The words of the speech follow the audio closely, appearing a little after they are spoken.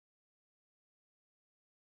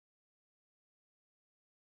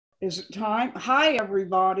Is it time? Hi,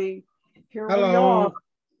 everybody. Here we Hello. are,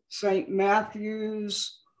 St.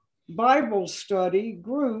 Matthew's Bible Study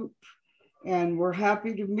group, and we're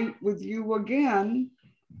happy to meet with you again.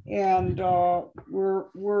 And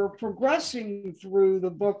we're progressing through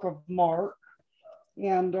the book of Mark.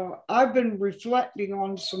 And I've been reflecting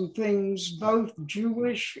on some things, both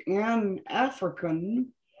Jewish and African,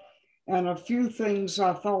 and a few things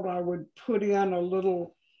I thought I would put in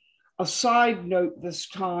a side note this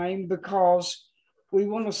time, because we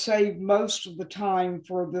want to save most of the time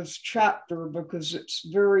for this chapter because it's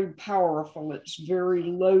very powerful. It's very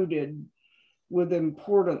loaded with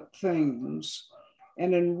important things.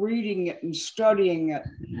 And in reading it and studying it,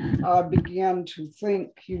 I began to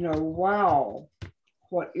think, wow,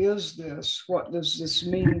 what is this? What does this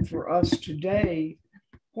mean for us today?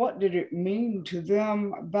 What did it mean to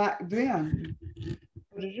them back then?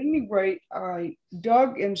 But at any rate, I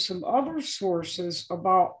dug in some other sources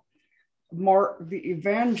about Mark the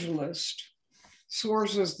Evangelist,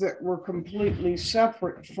 sources that were completely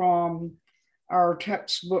separate from our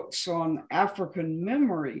textbooks on African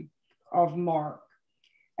memory of Mark.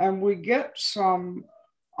 And we get some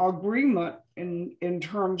agreement in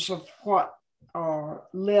terms of what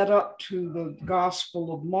led up to the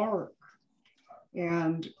Gospel of Mark.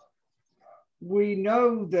 And we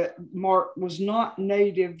know that Mark was not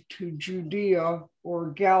native to Judea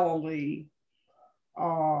or Galilee,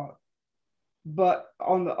 but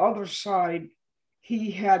on the other side,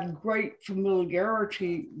 he had great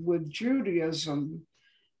familiarity with Judaism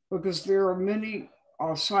because there are many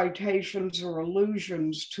citations or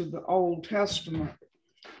allusions to the Old Testament.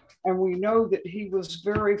 And we know that he was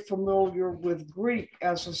very familiar with Greek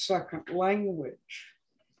as a second language.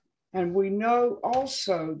 And we know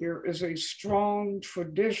also there is a strong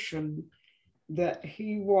tradition that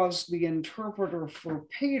he was the interpreter for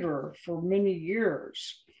Peter for many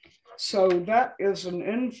years. So that is an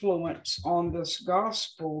influence on this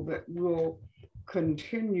gospel that we'll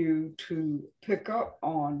continue to pick up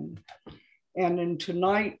on. And in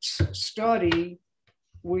tonight's study,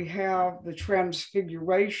 we have the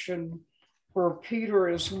Transfiguration, where Peter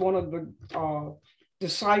is one of the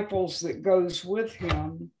disciples that goes with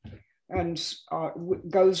him and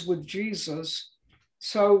goes with Jesus.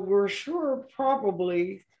 So we're sure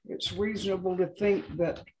probably it's reasonable to think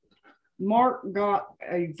that Mark got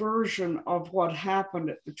a version of what happened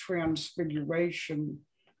at the Transfiguration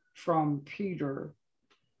from Peter.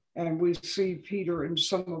 And we see Peter in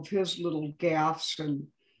some of his little gaffes and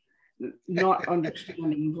not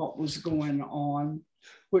understanding what was going on,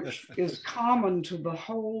 which is common to the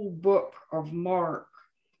whole book of Mark,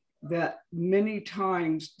 that many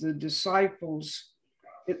times the disciples,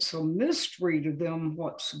 it's a mystery to them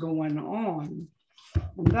what's going on.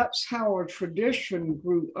 And that's how a tradition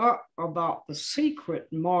grew up about the secret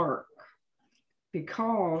Mark,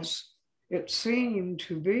 because it seemed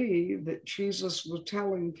to be that Jesus was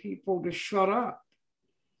telling people to shut up.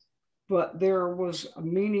 But there was a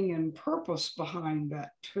meaning and purpose behind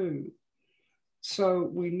that too. So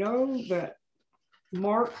we know that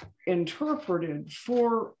Mark interpreted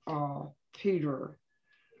for Peter.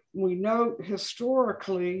 We know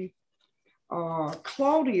historically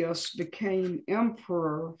Claudius became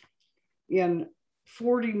emperor in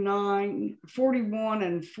 41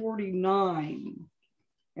 and 49.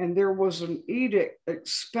 And there was an edict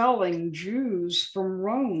expelling Jews from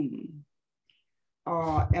Rome.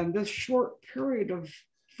 And this short period of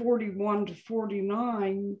 41 to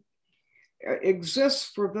 49 exists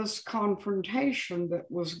for this confrontation that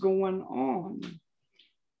was going on.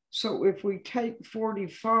 So if we take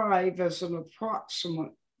 45 as an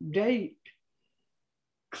approximate date,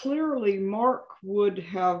 clearly Mark would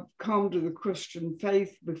have come to the Christian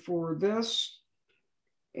faith before this.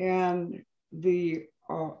 And the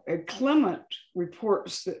Clement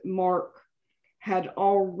reports that Mark had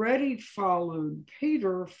already followed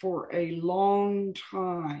Peter for a long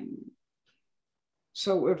time.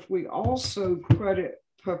 So if we also credit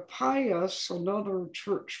Papias, another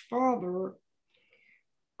church father,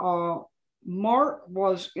 Mark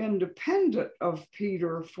was independent of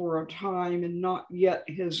Peter for a time and not yet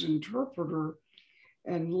his interpreter,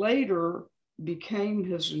 and later became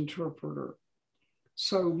his interpreter.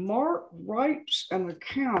 So Mark writes an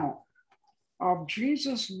account of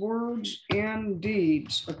Jesus' words and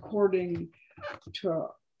deeds according to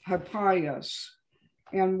Papias.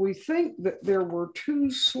 And we think that there were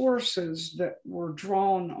two sources that were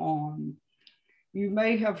drawn on. You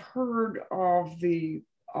may have heard of the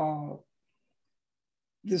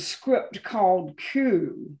script called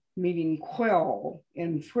Q, meaning quell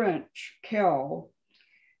in French, quell.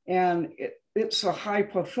 And it's a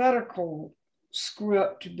hypothetical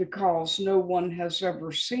script because no one has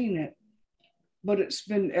ever seen it, but it's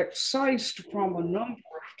been excised from a number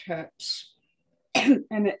of texts,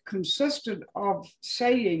 and it consisted of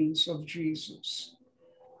sayings of Jesus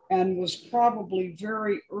and was probably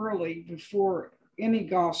very early before any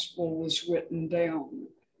gospel was written down.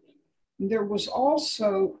 There was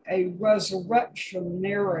also a resurrection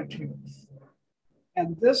narrative,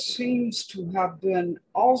 and this seems to have been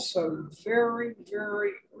also very,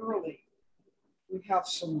 very early. We have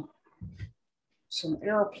some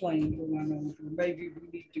airplane going over. Maybe we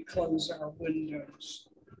need to close our windows.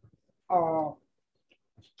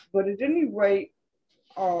 But at any rate,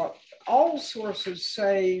 all sources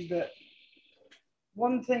say that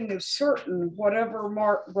one thing is certain: whatever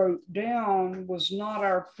Mark wrote down was not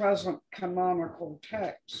our present canonical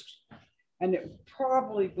text. And it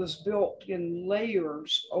probably was built in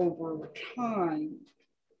layers over time.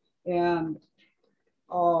 And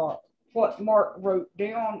what Mark wrote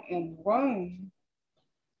down in Rome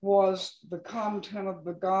was the content of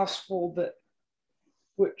the gospel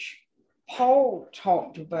which Paul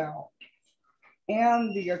talked about,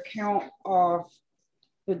 and the account of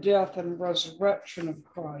the death and resurrection of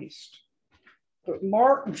Christ. But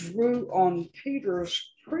Mark drew on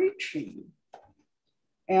Peter's preaching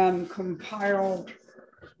and compiled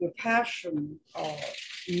the Passion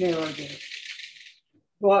narrative.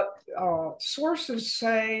 But sources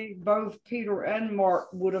say both Peter and Mark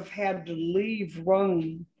would have had to leave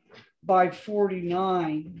Rome by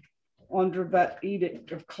 49 under that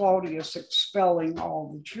edict of Claudius expelling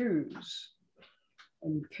all the Jews.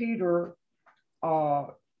 And Peter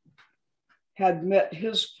had met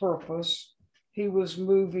his purpose. He was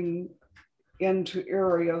moving into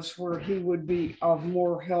areas where he would be of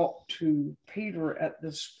more help to Peter at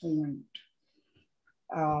this point.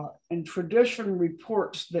 And tradition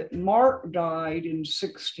reports that Mark died in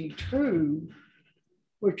 62,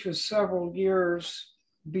 which was several years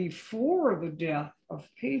before the death of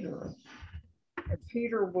Peter.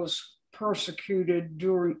 Peter was persecuted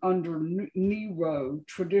under Nero,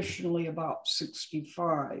 traditionally about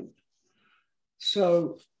 65.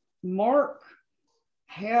 So Mark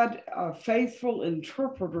had a faithful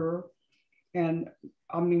interpreter, and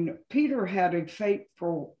Peter had a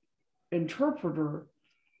faithful interpreter,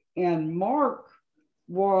 and Mark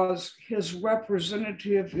was his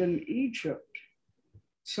representative in Egypt.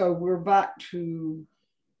 So we're back to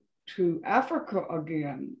Africa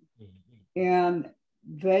again. And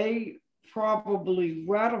they probably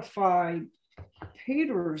ratified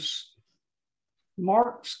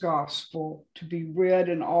Mark's gospel to be read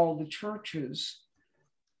in all the churches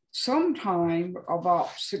sometime about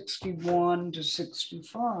 61 to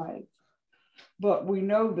 65. But we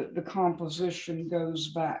know that the composition goes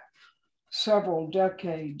back several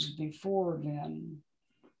decades before then.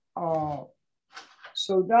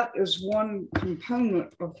 So that is one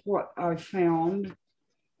component of what I found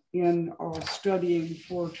in studying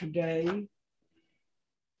for today.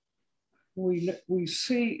 We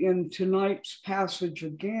see in tonight's passage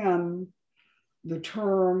again the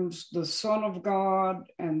terms the Son of God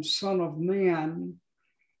and Son of Man,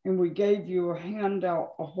 and we gave you a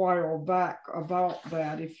handout a while back about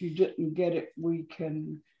that. If you didn't get it, we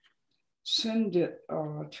can send it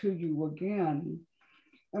to you again.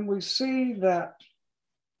 And we see that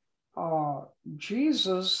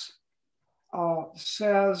Jesus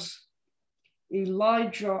says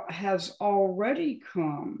Elijah has already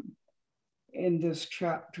come in this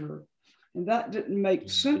chapter. And that didn't make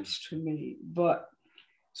sense to me, but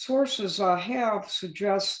sources I have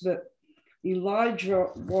suggest that Elijah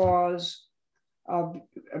was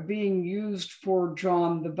being used for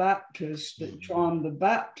John the Baptist, that John the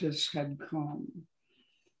Baptist had come.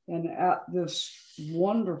 And at this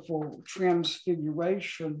wonderful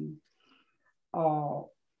transfiguration,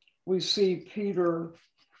 we see Peter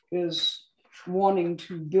is wanting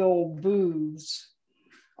to build booths.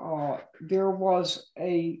 There was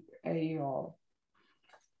a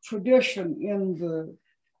tradition in the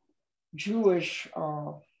Jewish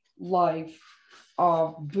life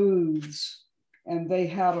of booths, and they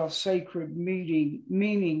had a sacred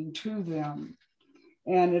meaning to them.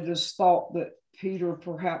 And it is thought that Peter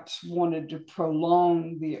perhaps wanted to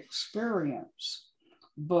prolong the experience,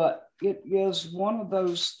 but it is one of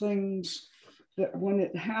those things that when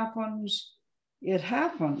it happens, it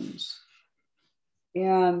happens.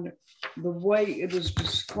 And the way it is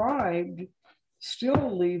described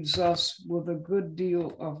still leaves us with a good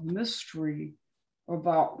deal of mystery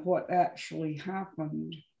about what actually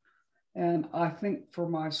happened. And I think for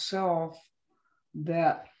myself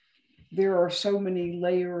that there are so many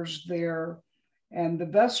layers there, And the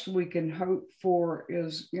best we can hope for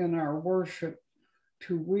is in our worship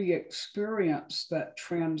to re-experience that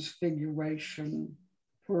transfiguration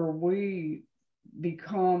where we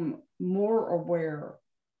become more aware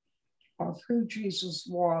of who Jesus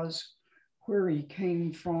was, where he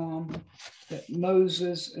came from, that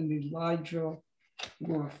Moses and Elijah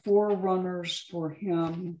were forerunners for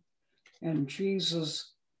him, and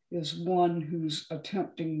Jesus is one who's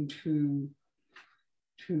attempting to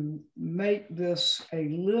make this a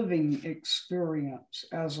living experience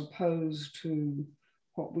as opposed to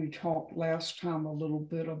what we talked last time a little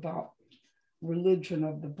bit about religion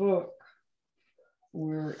of the book,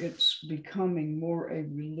 where it's becoming more a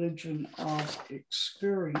religion of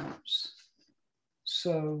experience.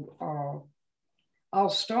 So I'll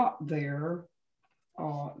stop there.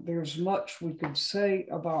 There's much we could say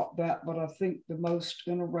about that, but I think the most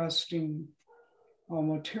interesting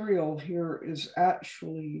material here is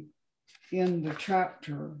actually in the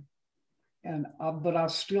chapter. And but I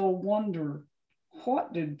still wonder,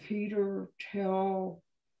 what did Peter tell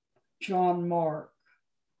John Mark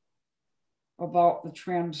about the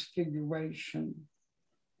transfiguration,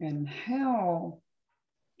 and how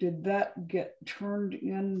did that get turned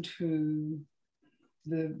into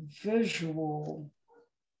the visual,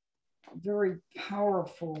 very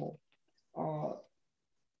powerful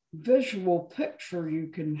visual picture you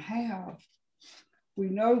can have? We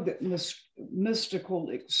know that mystical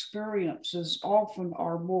experiences often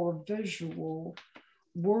are more visual.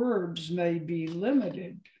 Words may be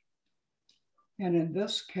limited. And in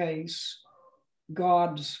this case,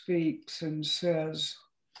 God speaks and says,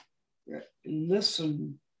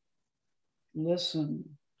 listen,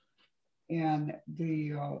 listen. And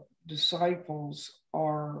the disciples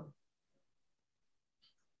are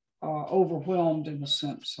overwhelmed in a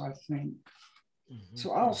sense, I think. Mm-hmm.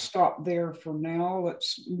 So I'll stop there for now.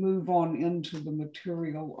 Let's move on into the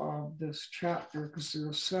material of this chapter, because there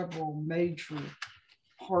are several major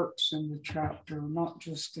parts in the chapter, not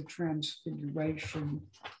just the transfiguration,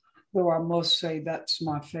 though I must say that's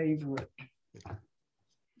my favorite.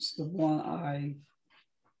 It's the one I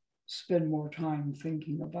spend more time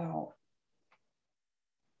thinking about.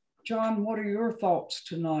 Jon, what are your thoughts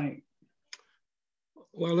tonight?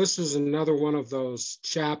 Well, this is another one of those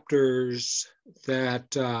chapters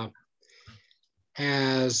that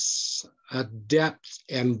has a depth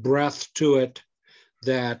and breadth to it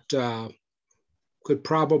that could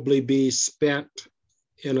probably be spent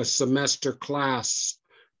in a semester class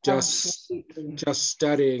just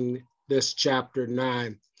studying this chapter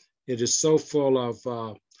 9. It is so full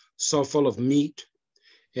of meat,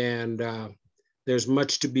 and there's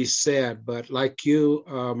much to be said. But like you,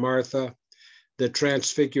 Martha, the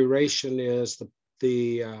Transfiguration is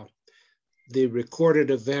the recorded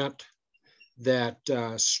event that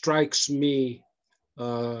strikes me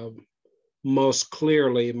most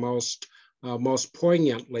clearly, most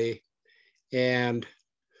poignantly. And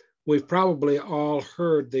we've probably all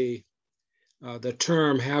heard the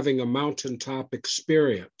term having a mountaintop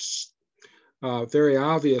experience. Very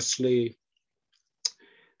obviously,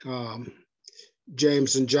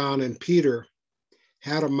 James and John and Peter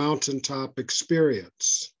had a mountaintop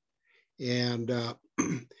experience, and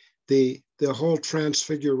the whole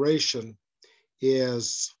Transfiguration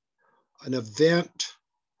is an event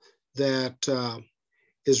that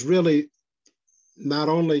is really not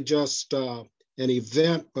only just an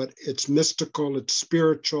event, but it's mystical, it's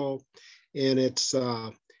spiritual, and it's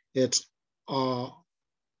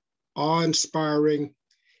awe-inspiring,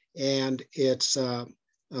 and it's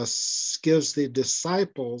gives the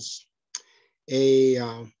disciples a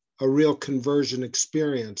real conversion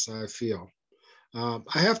experience, I feel. I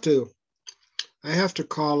have to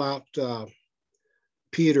call out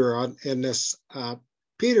Peter in this.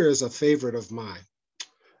 Peter is a favorite of mine.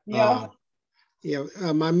 Yeah.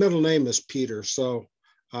 My middle name is Peter, so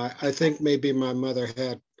I think maybe my mother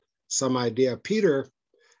had some idea. Peter,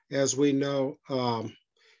 as we know,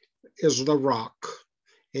 is the rock,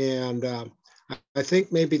 and I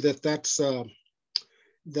think maybe that's a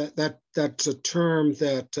term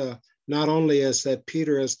that not only is that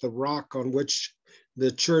Peter is the rock on which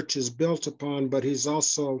the church is built upon, but he's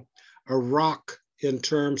also a rock in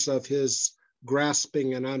terms of his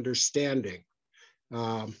grasping and understanding.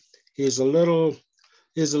 He's a little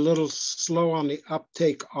slow on the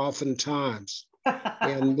uptake oftentimes,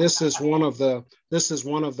 and this is one of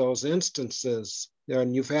those instances.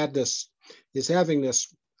 And he's having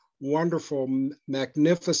this wonderful,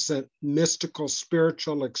 magnificent, mystical,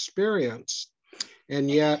 spiritual experience, and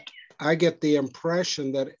yet I get the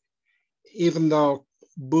impression that even though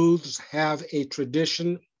booths have a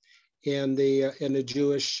tradition in the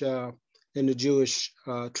Jewish in the Jewish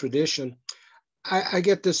tradition. I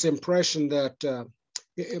get this impression that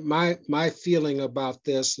my feeling about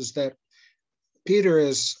this is that Peter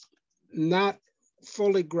is not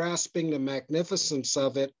fully grasping the magnificence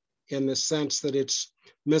of it in the sense that it's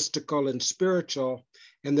mystical and spiritual,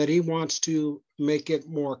 and that he wants to make it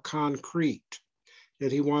more concrete,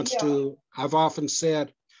 that he wants to, I've often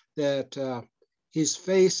said that he's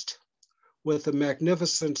faced with the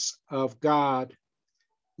magnificence of God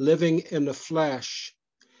living in the flesh,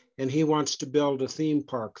 and he wants to build a theme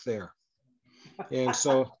park there. And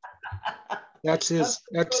so that's his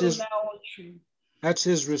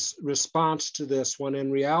response to this, when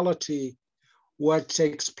in reality, what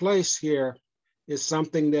takes place here is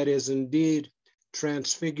something that is indeed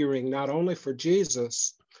transfiguring, not only for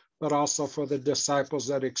Jesus, but also for the disciples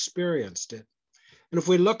that experienced it. And if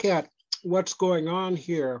we look at what's going on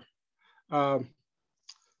here,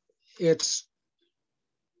 it's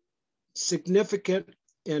significant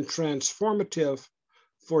and transformative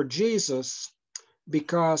for Jesus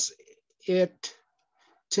because it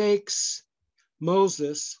takes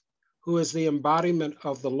Moses, who is the embodiment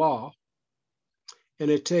of the law, and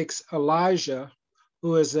it takes Elijah,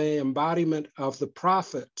 who is the embodiment of the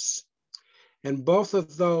prophets. And both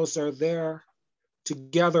of those are there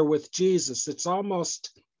together with Jesus. It's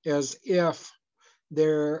almost as if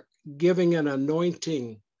they're giving an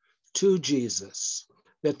anointing to Jesus,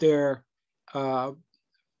 that they're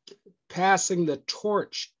passing the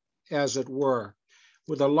torch, as it were.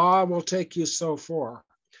 Where the law will take you so far,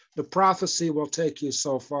 the prophecy will take you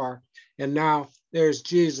so far, and now there's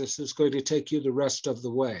Jesus who's going to take you the rest of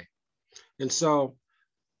the way. And so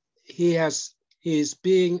he's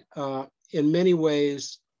being in many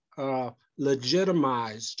ways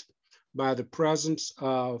legitimized by the presence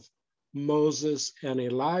of Moses and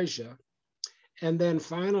Elijah. And then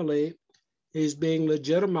finally, he's being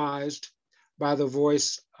legitimized by the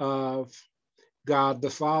voice of God the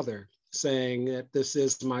Father, saying that this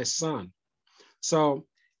is my son. So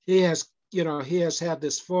he has had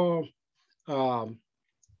this full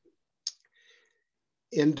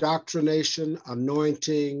indoctrination,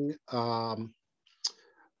 anointing,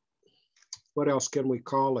 what else can we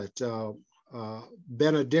call it?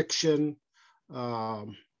 Benediction,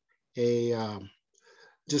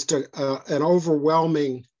 just an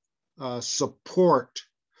overwhelming support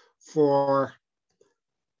for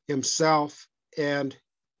himself and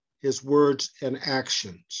his words and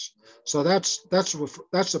actions. So that's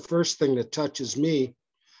the first thing that touches me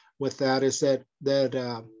with that, is that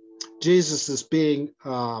Jesus is being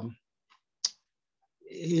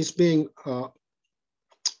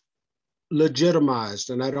legitimized.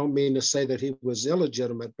 And I don't mean to say that he was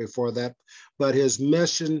illegitimate before that, but his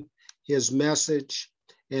mission, his message,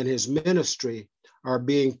 and his ministry are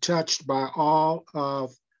being touched by all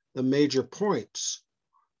of the major points: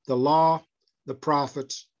 the law, the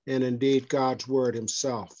prophets, and indeed God's word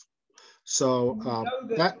himself. So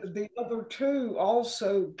that the other two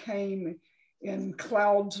also came in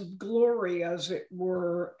clouds of glory, as it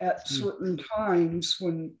were, at certain times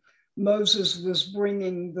when Moses was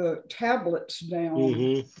bringing the tablets down.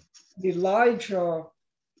 Mm-hmm. Elijah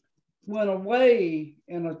went away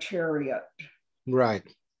in a chariot. Right.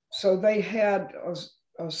 So they had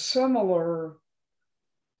a similar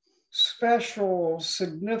special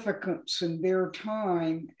significance in their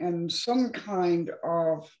time and some kind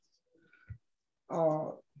of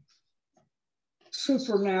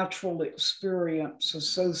supernatural experience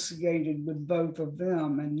associated with both of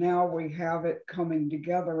them. And now we have it coming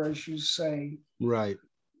together, as you say. Right.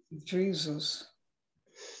 Jesus.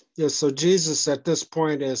 Yes, so Jesus at this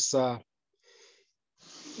point is,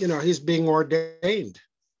 he's being ordained.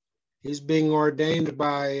 He's being ordained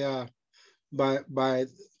by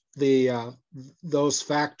the those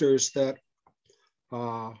factors that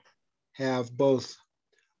have both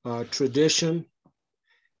tradition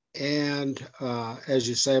and, as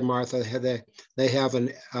you say, Martha, they have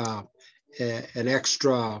an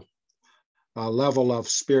extra level of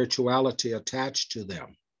spirituality attached to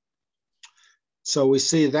them. So we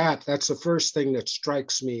see that. That's the first thing that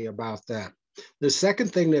strikes me about that. The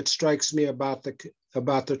second thing that strikes me about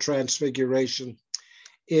the Transfiguration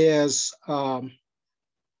is the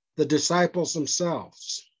disciples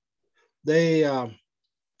themselves. They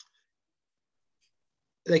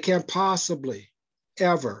can't possibly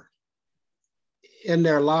ever in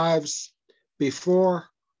their lives before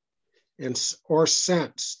or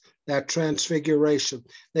since that Transfiguration,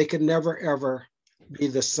 they can never ever be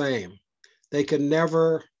the same. They can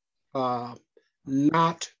never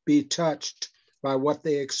not be touched by what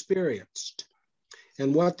they experienced.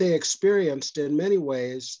 And what they experienced in many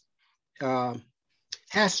ways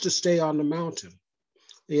has to stay on the mountain.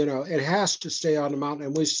 You know, it has to stay on the mountain.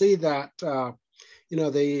 And we see that, you know,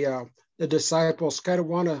 the disciples kind of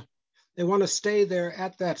want to stay there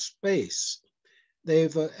at that space.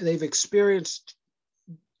 They've experienced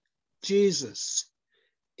Jesus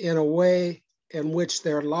in a way in which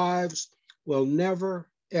their lives will never,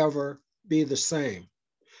 ever be the same.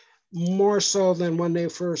 More so than when they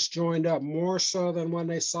first joined up, more so than when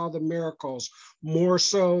they saw the miracles, more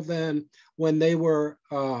so than when they were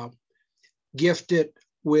gifted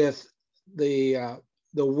with the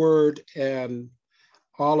word and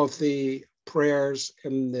all of the prayers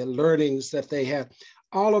and the learnings that they had.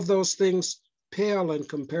 All of those things pale in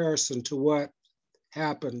comparison to what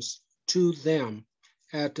happens to them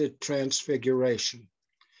at the Transfiguration.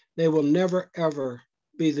 They will never, ever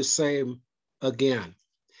be the same again.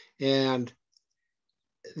 And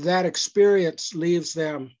that experience leaves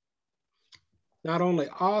them not only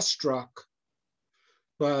awestruck,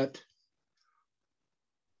 but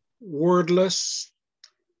wordless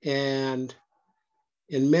and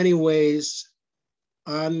in many ways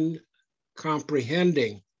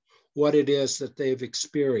uncomprehending what it is that they've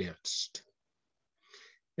experienced.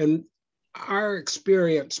 And our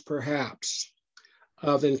experience, perhaps,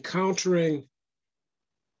 of encountering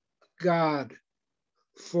God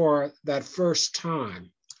for that first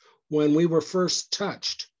time, when we were first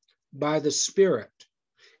touched by the Spirit,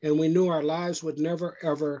 and we knew our lives would never,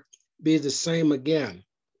 ever be the same again.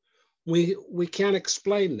 We can't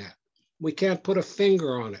explain that. We can't put a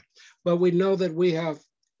finger on it, but we know that we have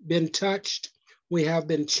been touched, we have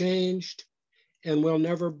been changed, and we'll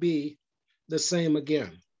never be the same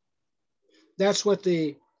again. That's what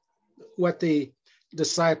the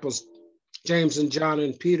disciples, James and John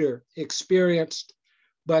and Peter, experienced,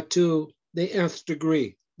 but to the nth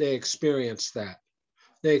degree, they experienced that.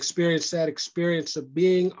 They experienced that experience of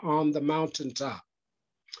being on the mountaintop.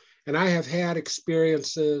 And I have had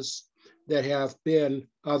experiences that have been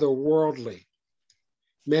otherworldly.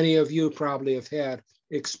 Many of you probably have had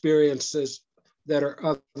experiences that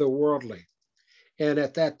are otherworldly. And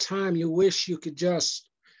at that time, you wish you could just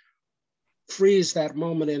freeze that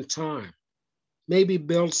moment in time, maybe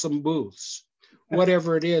build some booths,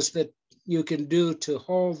 whatever it is that you can do to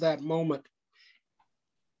hold that moment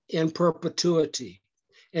in perpetuity.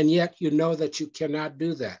 And yet you know that you cannot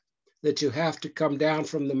do that, that you have to come down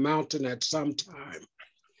from the mountain at some time.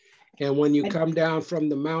 And when you come down from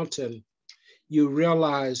the mountain, you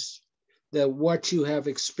realize that what you have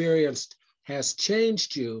experienced has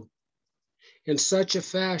changed you in such a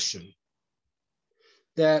fashion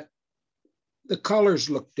that the colors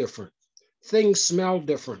look different, things smell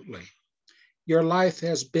differently. Your life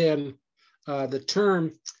has been, the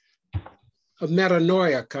term of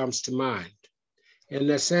metanoia comes to mind, in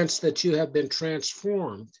the sense that you have been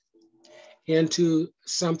transformed into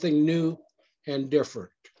something new and different.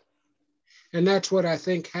 And that's what I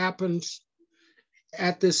think happens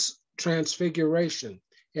at this Transfiguration.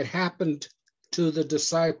 It happened to the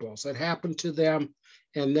disciples. It happened to them,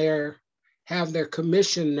 and they have their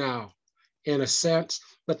commission now, in a sense,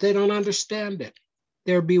 but they don't understand it.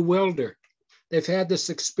 They're bewildered. They've had this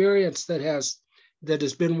experience that has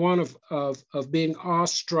been one of being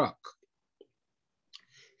awestruck,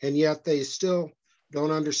 and yet they still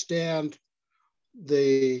don't understand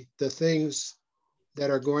the things that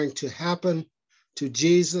are going to happen to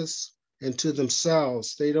Jesus and to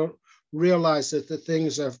themselves. They don't realize that the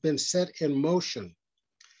things have been set in motion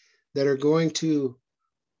that are going to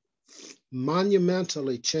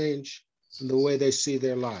monumentally change the way they see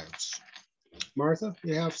their lives. Martha,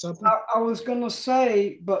 you have something? I was going to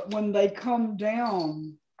say, but when they come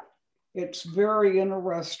down, it's very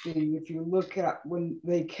interesting. If you look at when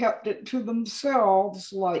they kept it to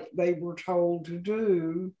themselves, like they were told to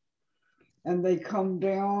do, and they come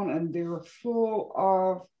down and they're full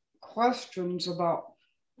of questions about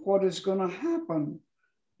what is going to happen,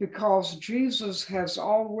 because Jesus has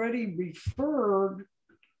already referred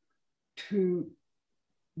to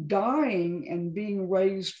dying and being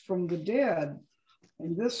raised from the dead.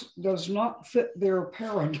 And this does not fit their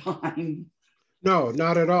paradigm. No,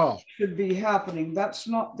 not at all. Should be happening. That's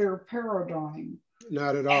not their paradigm.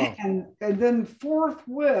 Not at all. And then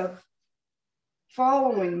forthwith,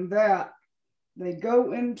 following that, they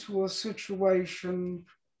go into a situation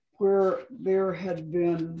where there had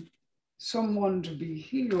been someone to be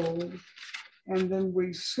healed. And then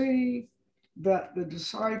we see that the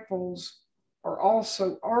disciples are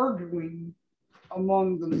also arguing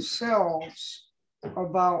among themselves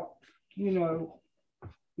about, who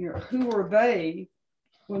are they,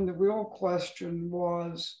 when the real question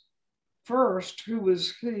was, first, who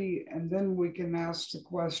is he? And then we can ask the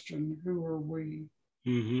question, who are we?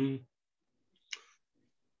 Mm-hmm.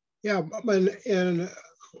 Yeah, in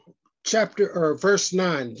chapter or verse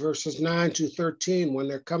 9, verses 9 to 13, when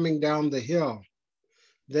they're coming down the hill,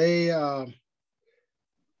 they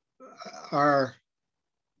are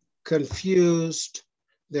confused.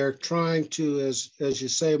 They're trying to, as you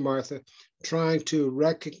say, Martha, trying to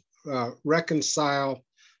reconcile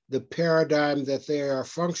the paradigm that they are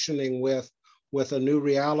functioning with a new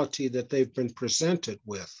reality that they've been presented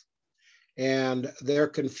with. And they're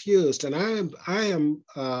confused. And I am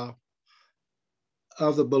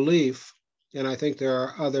of the belief, and I think there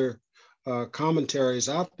are other commentaries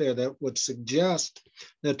out there that would suggest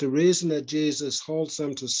that the reason that Jesus holds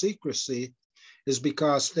them to secrecy is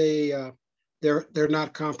because they're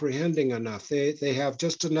not comprehending enough. They have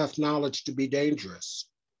just enough knowledge to be dangerous.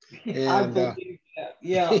 I believe that.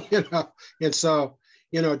 Yeah. And so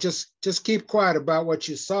just keep quiet about what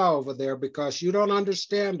you saw over there because you don't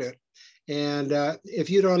understand it. And if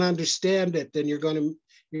you don't understand it, then you're going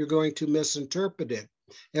to misinterpret it.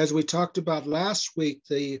 As we talked about last week,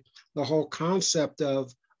 the whole concept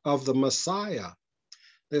of the Messiah,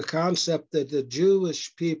 the concept that the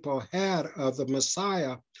Jewish people had of the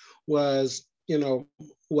Messiah was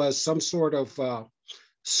some sort of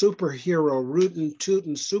superhero, rootin'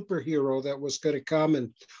 tootin' superhero that was going to come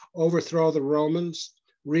and overthrow the Romans,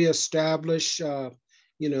 reestablish the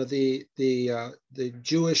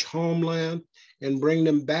Jewish homeland, and bring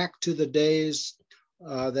them back to the days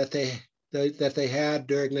that they had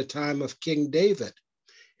during the time of King David.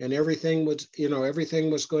 And everything was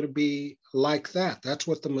going to be like that. That's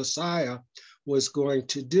what the Messiah was going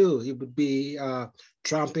to do. He would be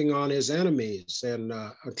tromping on his enemies and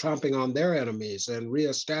tromping on their enemies and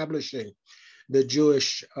reestablishing the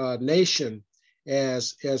Jewish nation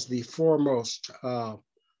as the foremost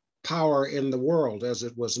power in the world as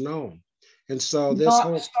it was known. And so this not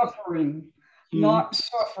whole suffering, not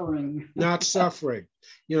suffering, not suffering,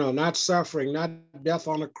 not suffering, not death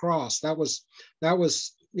on a cross. That was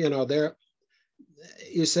there.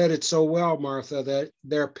 You said it so well, Martha, that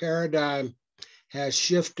their paradigm has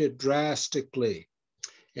shifted drastically.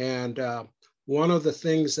 And one of the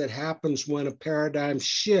things that happens when a paradigm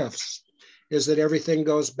shifts is that everything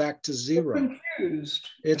goes back to zero. They're confused.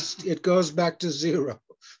 It goes back to zero.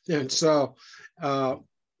 And so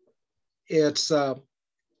it's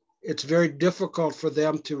very difficult for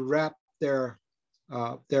them to wrap their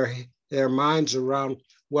minds around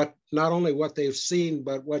not only what they've seen,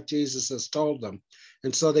 but what Jesus has told them.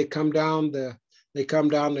 And so they come down the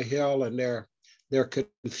hill and they're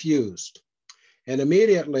confused. And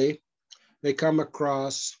immediately they come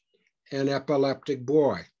across an epileptic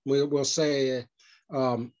boy. We'll say,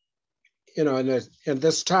 in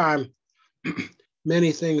this time,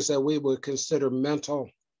 many things that we would consider mental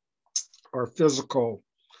or physical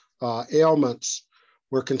ailments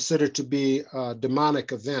were considered to be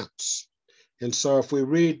demonic events. And so if we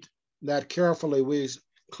read that carefully, we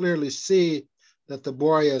clearly see that the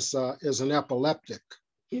boy is an epileptic.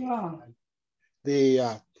 Yeah.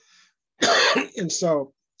 And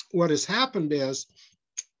so what has happened is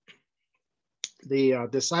the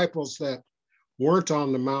disciples that weren't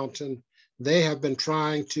on the mountain, they have been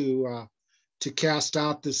trying to cast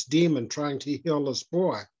out this demon, trying to heal this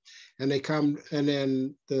boy. And they come, and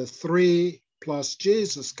then the 3 plus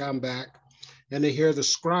Jesus come back, and they hear the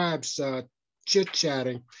scribes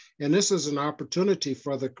chit-chatting. And this is an opportunity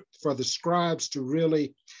for the scribes to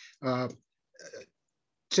really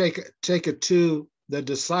take it to the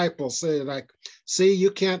disciples, say like, see,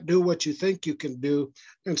 you can't do what you think you can do.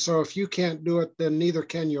 And so if you can't do it, then neither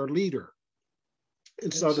can your leader.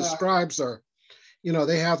 And so the scribes are,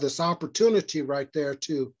 they have this opportunity right there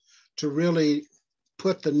to really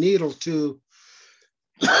put the needle to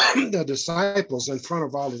the disciples in front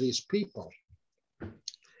of all of these people.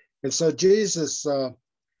 And so Jesus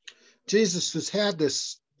has had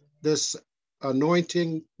this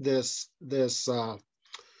anointing, this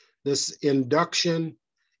induction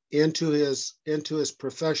into his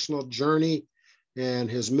professional journey and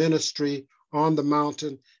his ministry on the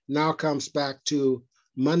mountain. Now comes back to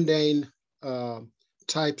mundane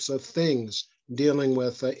types of things, dealing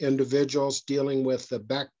with individuals, dealing with the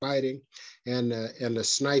backbiting and the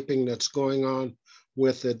sniping that's going on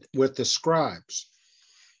with the scribes.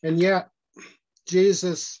 And yet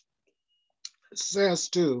Jesus says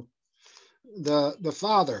to the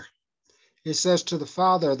Father, he says to the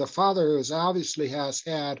Father who obviously has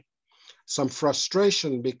had some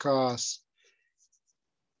frustration because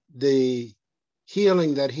the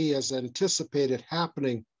healing that he has anticipated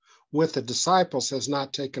happening with the disciples has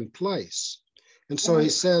not taken place. And so he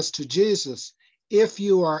says to Jesus, if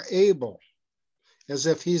you are able, as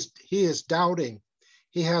if he is doubting,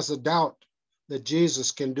 he has a doubt that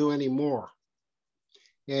Jesus can do any more.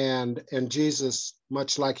 And Jesus,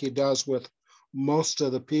 much like he does with most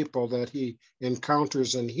of the people that he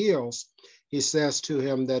encounters and heals, he says to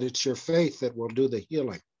him that it's your faith that will do the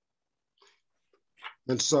healing.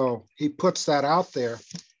 And so he puts that out there,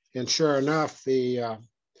 and sure enough,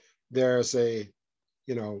 there's a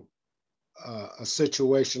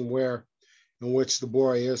situation in which the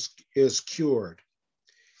boy is cured.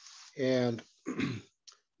 And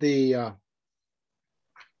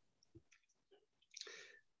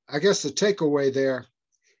I guess the takeaway there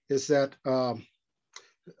is that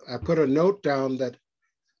I put a note down that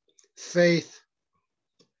faith,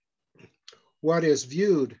 what is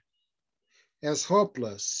viewed as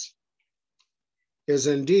hopeless, is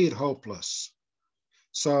indeed hopeless.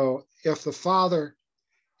 So if the father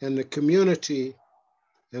and the community,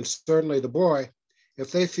 and certainly the boy,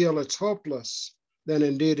 if they feel it's hopeless, then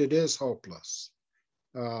indeed it is hopeless.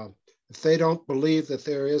 If they don't believe that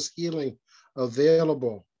there is healing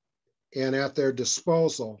available and at their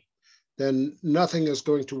disposal, then nothing is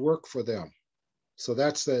going to work for them. So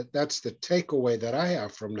that's the takeaway that I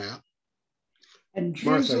have from that. And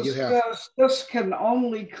Martha, Jesus says this can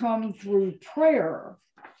only come through prayer.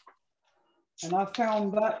 And I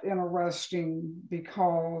found that interesting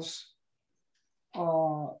because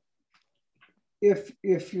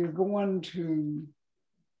if you're going to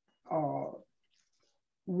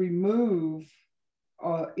remove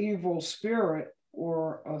an evil spirit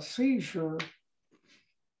or a seizure,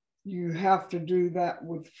 you have to do that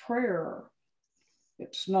with prayer.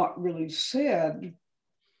 It's not really said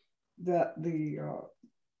that the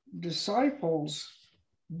disciples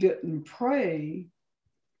didn't pray,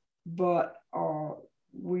 but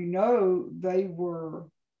we know they were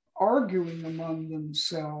arguing among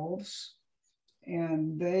themselves,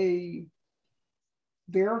 and they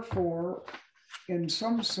therefore, in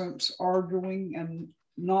some sense, arguing and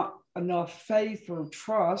not enough faith or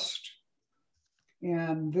trust.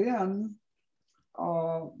 And then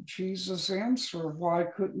Jesus answered, why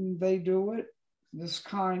couldn't they do it? This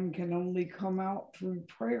kind can only come out through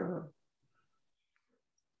prayer.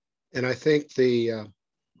 And I think the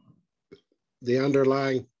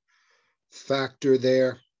underlying factor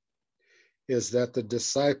there is that the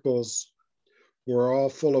disciples were all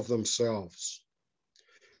full of themselves.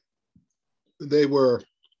 They were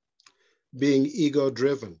being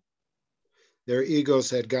ego-driven. Their egos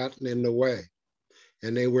had gotten in the way,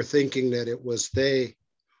 and they were thinking that it was they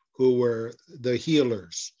who were the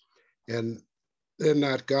healers, and they're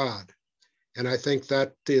not God. And I think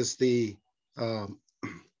that is the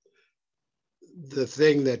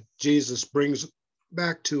thing that Jesus brings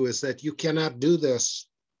back to, is that you cannot do this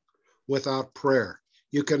without prayer.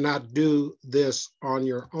 You cannot do this on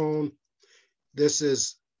your own. This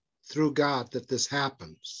is through God that this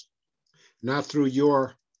happens, not through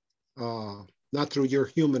your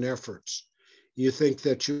human efforts. You think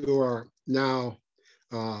that you are now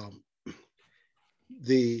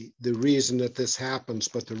the reason that this happens,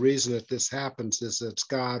 but the reason that this happens is it's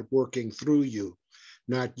God working through you,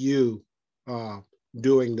 not you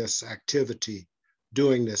doing this activity,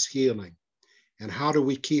 doing this healing. And how do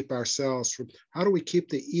we keep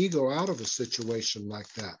the ego out of a situation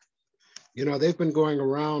like that? You know, they've been going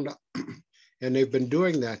around and they've been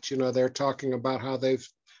doing that. You know, they're talking about how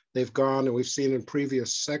they've gone, and we've seen in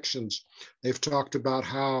previous sections, they've talked about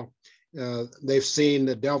how they've seen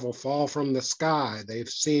the devil fall from the sky. They've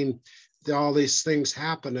seen all these things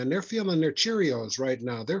happen, and they're feeling their Cheerios right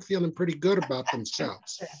now. They're feeling pretty good about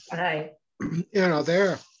themselves. Right. You know,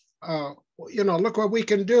 they're, look what we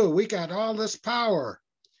can do. We got all this power.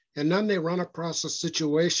 And then they run across a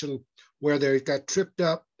situation where they got tripped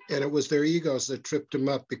up, and it was their egos that tripped them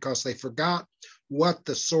up because they forgot what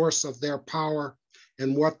the source of their power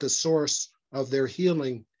and what the source of their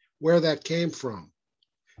healing, where that came from.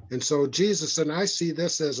 And so Jesus, and I see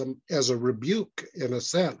this as a rebuke in a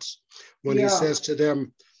sense, when he says to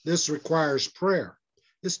them, this requires prayer.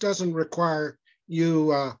 This doesn't require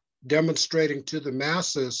you demonstrating to the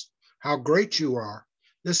masses how great you are.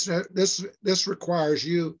 This requires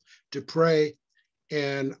you to pray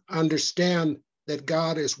and understand that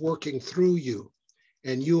God is working through you,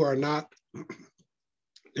 and you are not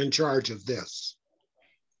in charge of this.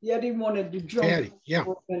 Yeti wanted to jump. Yeah.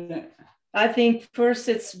 I think first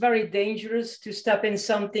it's very dangerous to step in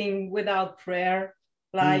something without prayer,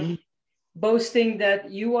 like boasting that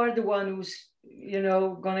you are the one who's,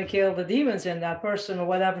 going to kill the demons in that person or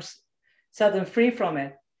whatever, set them free from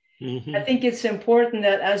it. I think it's important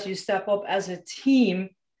that as you step up as a team,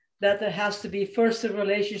 that there has to be first a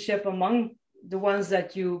relationship among the ones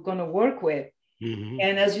that you're going to work with.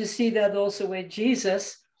 And as you see that also with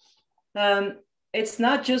Jesus, it's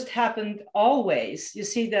not just happened always. You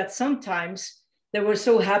see that sometimes they were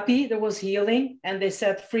so happy, there was healing, and they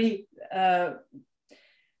set free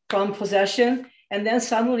from possession, and then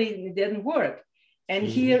suddenly it didn't work. And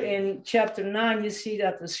here in chapter 9, you see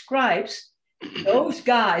that the scribes, those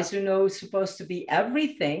guys who know supposed to be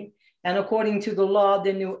everything, and according to the law,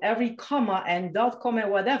 they knew every comma and dot comma,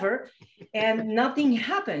 whatever, and nothing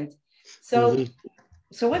happened. So,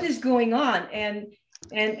 so what is going on?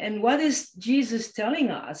 And what is Jesus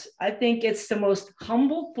telling us? I think it's the most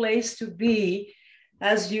humble place to be,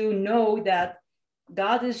 as you know that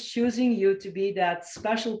God is choosing you to be that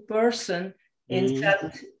special person and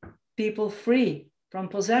set people free from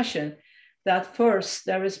possession. That first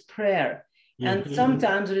there is prayer, and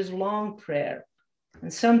sometimes there is long prayer,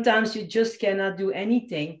 and sometimes you just cannot do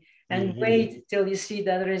anything and wait till you see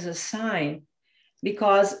that there is a sign.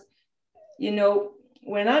 Because, you know,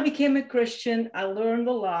 when I became a Christian, I learned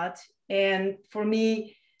a lot, and for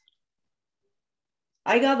me,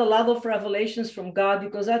 I got a lot of revelations from God,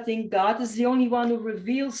 because I think God is the only one who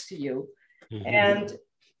reveals to you. And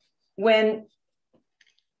when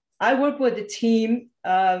I work with the team,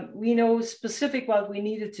 we know specific what we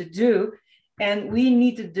needed to do, and we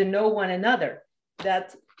needed to know one another.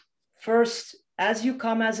 That first, as you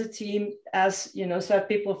come as a team, as you know, set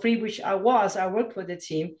people free, which I worked with the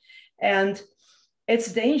team, and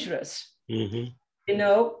it's dangerous, you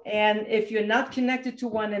know, and if you're not connected to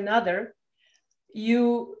one another,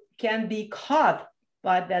 you can be caught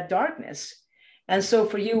by that darkness. And so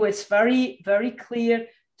for you, it's very, very clear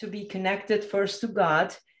to be connected first to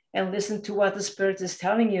God and listen to what the Spirit is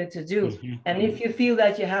telling you to do. And if you feel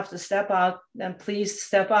that you have to step out, then please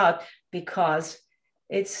step out, because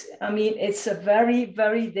it's a very,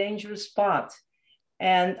 very dangerous spot.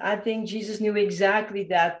 And I think Jesus knew exactly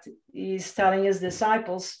that. He's telling his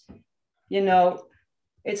disciples, you know,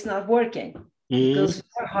 it's not working because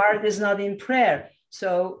your heart is not in prayer.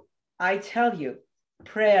 So I tell you,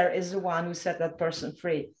 prayer is the one who set that person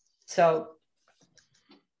free. So,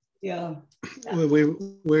 yeah.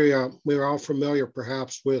 We're all familiar,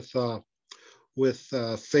 perhaps, with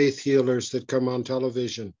faith healers that come on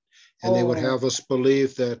television, and they would have us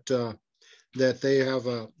believe that that they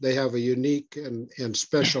have a unique and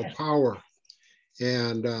special power,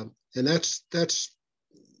 and that's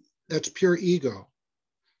pure ego.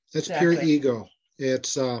 That's pure ego.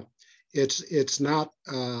 It's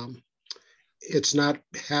not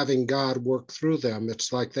having God work through them.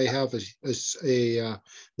 It's like they have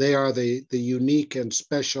they are the unique and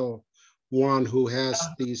special one who has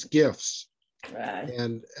these gifts,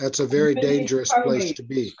 and that's a very dangerous place to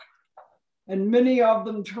be. And many of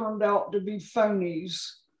them turned out to be phonies.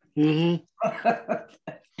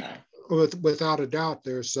 Without a doubt,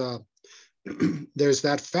 there's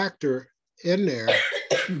that factor in there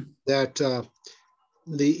that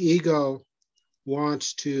the ego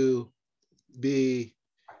wants to be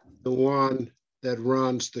the one that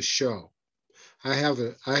runs the show. I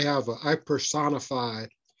personify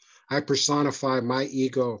my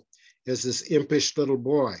ego as this impish little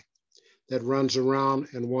boy that runs around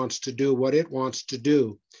and wants to do what it wants to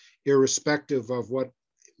do, irrespective of what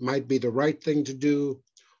might be the right thing to do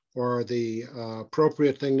or the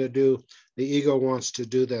appropriate thing to do. The ego wants to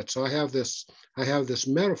do that. So I have this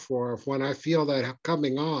metaphor of when I feel that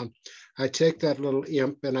coming on, I take that little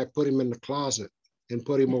imp and I put him in the closet and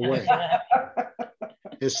put him away.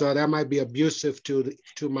 And so that might be abusive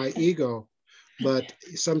to my ego, but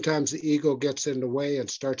sometimes the ego gets in the way and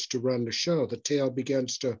starts to run the show. The tail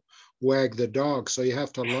begins to wag the dog. So you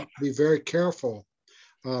have to be very careful,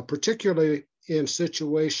 particularly in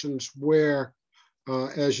situations where,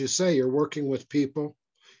 as you say, you're working with people,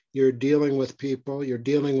 you're dealing with people, you're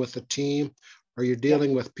dealing with a team, or you're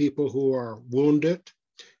dealing with people who are wounded,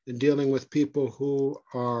 and dealing with people who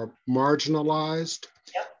are marginalized.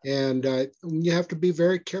 And you have to be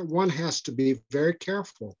very careful. One has to be very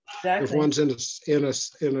careful if one's in a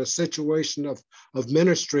situation of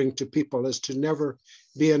ministering to people, is to never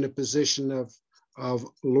be in a position of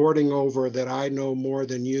lording over that I know more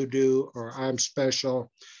than you do, or I'm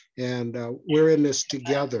special, and we're in this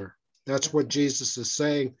together. That's what Jesus is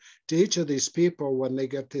saying to each of these people when they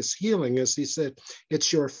get this healing, as he said,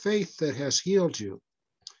 it's your faith that has healed you.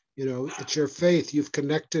 You know, it's your faith. You've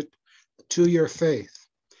connected to your faith.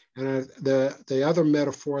 And the other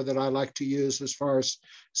metaphor that I like to use as far as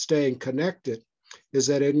staying connected is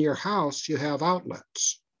that in your house, you have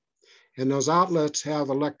outlets. And those outlets have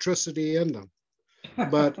electricity in them.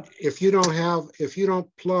 But if you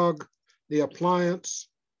don't plug the appliance,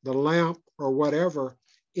 the lamp, or whatever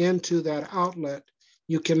into that outlet,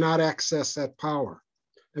 you cannot access that power.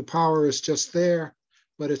 The power is just there,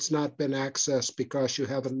 but it's not been accessed because you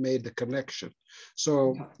haven't made the connection.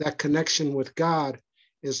 So that connection with God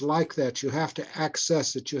is like that. You have to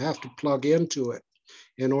access it. You have to plug into it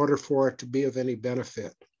in order for it to be of any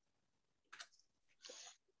benefit.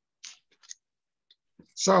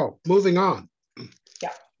 So moving on.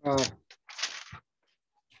 Yeah.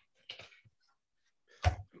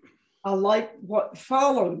 I like what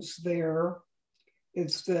follows there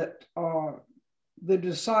is that the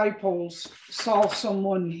disciples saw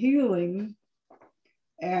someone healing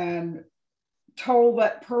and told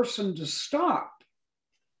that person to stop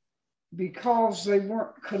because they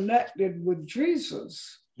weren't connected with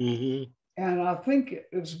Jesus. Mm-hmm. And I think it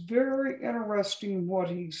was very interesting what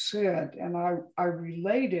he said. And I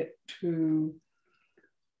relate it to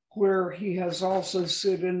where he has also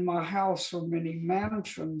said, in my house are many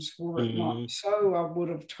mansions. Were it not so, I would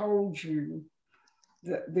have told you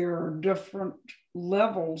that there are different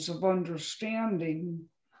levels of understanding,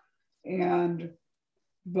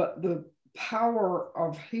 but the power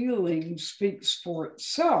of healing speaks for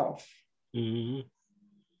itself. Mm-hmm.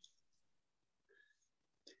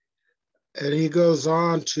 And he goes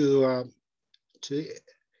on to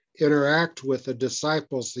interact with the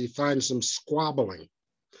disciples. He finds them squabbling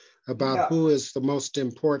about who is the most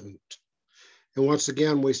important. And once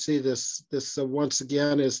again, we see this once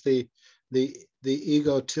again is the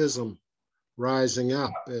egotism rising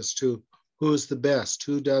up as to who's the best,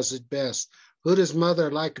 who does it best, who does mother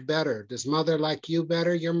like better? Does mother like you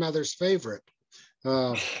better? You're mother's favorite.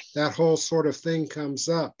 That whole sort of thing comes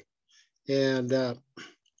up. And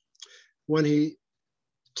when he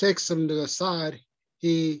takes them to the side,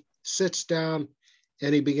 he sits down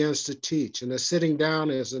and he begins to teach. And the sitting down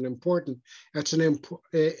is an important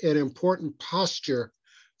posture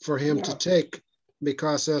for him to take,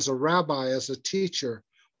 because as a rabbi, as a teacher,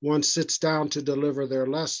 one sits down to deliver their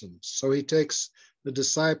lessons. So he takes the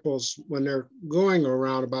disciples when they're going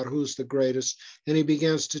around about who's the greatest, and he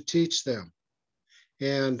begins to teach them.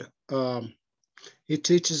 And he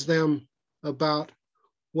teaches them about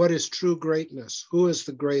what is true greatness. Who is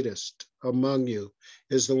the greatest among you?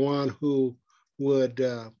 Is the one who would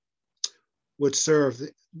serve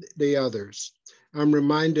the others. I'm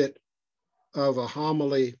reminded of a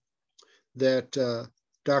homily that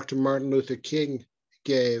Dr. Martin Luther King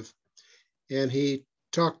gave, and he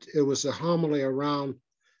talked, it was a homily around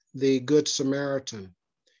the Good Samaritan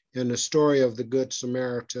and the story of the Good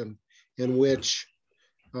Samaritan, in which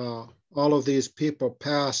all of these people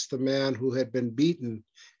passed the man who had been beaten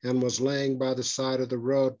and was laying by the side of the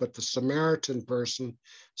road, but the Samaritan person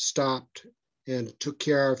stopped and took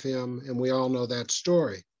care of him, and we all know that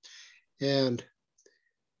story. And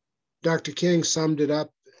Dr. King summed it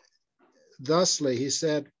up thusly. He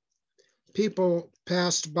said, people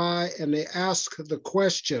passed by and they asked the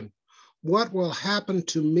question, what will happen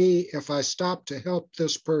to me if I stop to help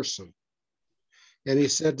this person? And he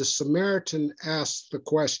said, the Samaritan asked the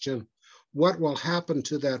question, what will happen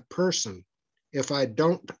to that person if I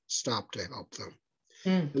don't stop to help them?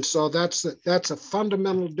 And so that's a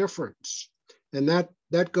fundamental difference. And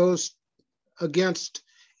that goes against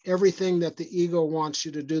everything that the ego wants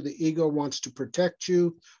you to do. The ego wants to protect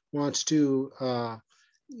you, wants to,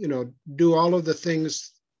 do all of the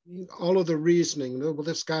things, all of the reasoning. Well,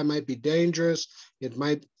 this guy might be dangerous. It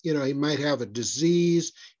might, he might have a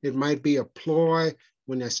disease. It might be a ploy.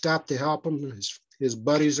 When I stop to help him, his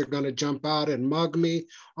buddies are going to jump out and mug me.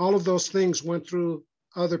 All of those things went through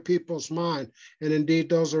other people's mind. And indeed,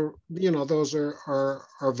 those are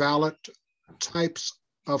valid types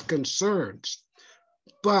of concerns.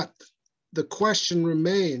 But the question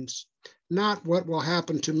remains not what will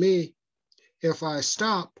happen to me if I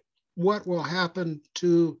stop, what will happen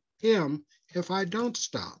to him if I don't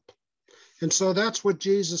stop? And so that's what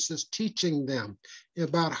Jesus is teaching them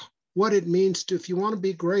about what it means to, if you want to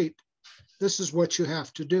be great, this is what you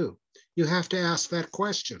have to do. You have to ask that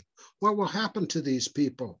question. What will happen to these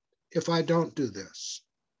people if I don't do this?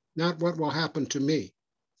 Not what will happen to me.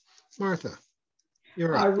 Martha,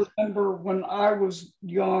 you're up. I remember when I was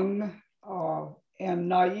young and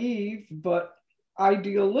naive, but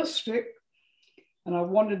idealistic, and I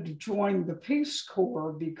wanted to join the Peace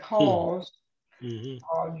Corps because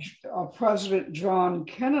President John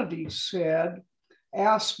Kennedy said,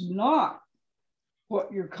 ask not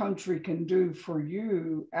what your country can do for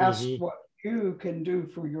you, ask what you can do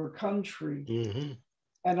for your country.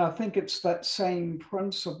 And I think it's that same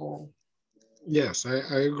principle. Yes,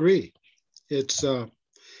 I agree. It's and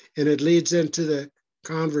it leads into the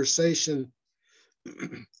conversation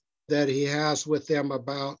that he has with them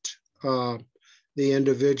about the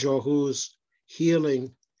individual who's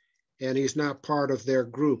healing, and he's not part of their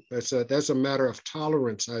group. That's a matter of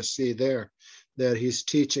tolerance I see there, that he's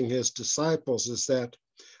teaching his disciples, is that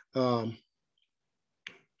the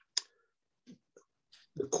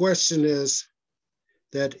question is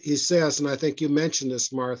that he says, and I think you mentioned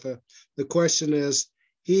this, Martha, the question is,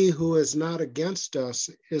 he who is not against us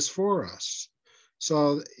is for us.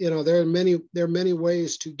 So, there are many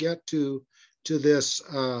ways to get to this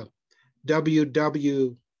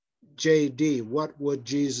WWJD, what would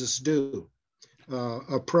Jesus do,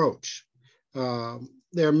 approach.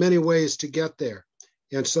 There are many ways to get there.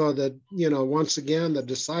 And so that, once again, the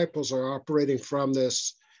disciples are operating from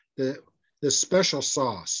this special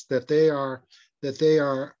sauce, that they are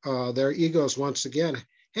their egos once again.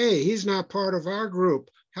 Hey, he's not part of our group.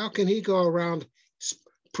 How can he go around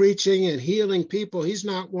preaching and healing people? He's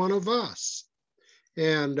not one of us.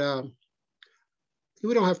 And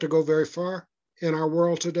we don't have to go very far in our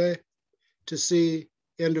world today to see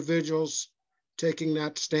individuals taking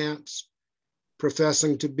that stance,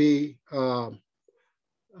 professing to be of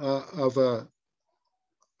a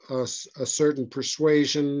certain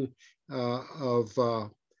persuasion, of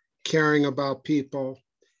caring about people,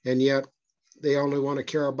 and yet they only want to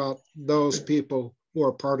care about those people who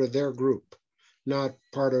are part of their group, not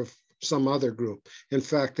part of some other group. In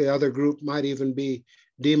fact, the other group might even be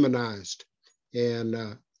demonized and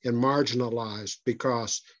marginalized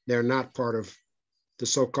because they're not part of the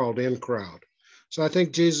so-called in crowd. So I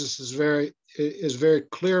think Jesus is very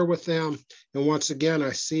clear with them. And once again,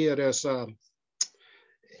 I see it as a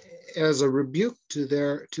rebuke to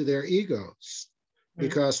their egos,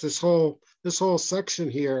 because this whole section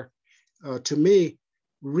here, to me,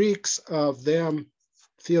 reeks of them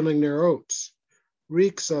feeling their oats,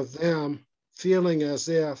 reeks of them feeling as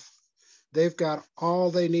if they've got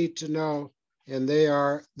all they need to know, and they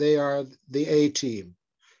are the A team.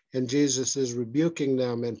 And Jesus is rebuking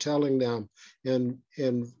them and telling them in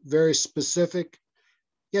very specific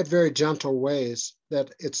yet very gentle ways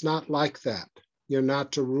that it's not like that. You're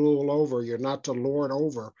not to rule over, you're not to lord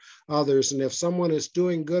over others. And if someone is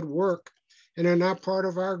doing good work and they're not part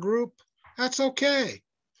of our group, that's okay.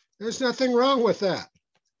 There's nothing wrong with that.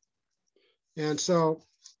 And so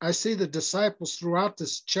I see the disciples throughout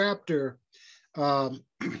this chapter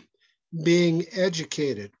being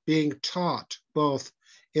educated, being taught both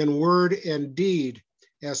in word and deed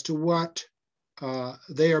as to what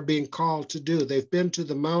they are being called to do. They've been to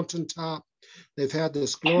the mountaintop. They've had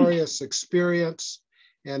this glorious experience,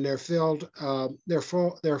 and they're filled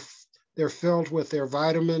with their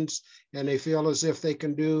vitamins, and they feel as if they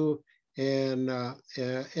can do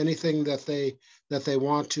anything that they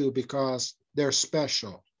want to because they're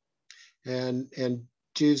special. And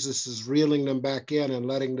Jesus is reeling them back in and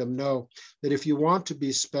letting them know that if you want to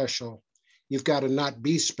be special, you've got to not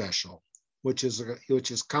be special, which is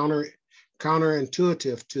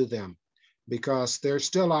counterintuitive to them, because they're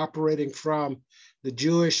still operating from the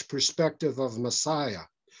Jewish perspective of Messiah,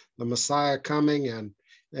 the Messiah coming and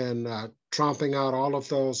tromping out all of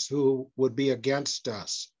those who would be against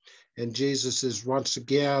us. And Jesus is once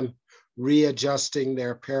again readjusting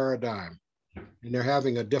their paradigm, and they're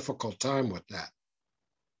having a difficult time with that.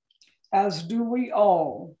 As do we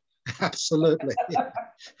all. Absolutely.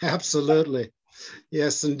 Absolutely.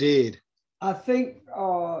 Yes, indeed. I think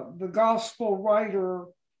the gospel writer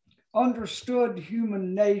understood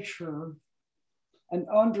human nature and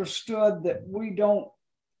understood that we don't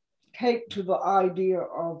take to the idea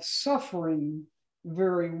of suffering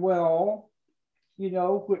very well,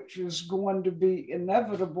 which is going to be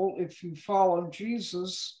inevitable if you follow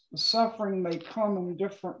Jesus. The suffering may come in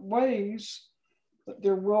different ways, but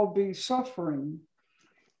there will be suffering.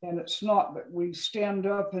 And it's not that we stand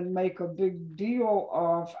up and make a big deal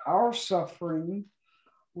of our suffering.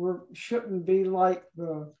 We shouldn't be like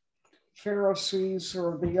the Pharisees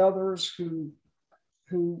or the others who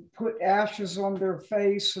put ashes on their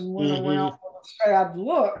face and went around with a sad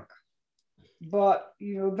look. But,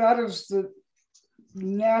 that is the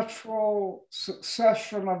natural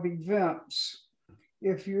succession of events.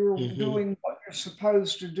 If you're doing what you're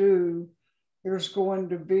supposed to do, there's going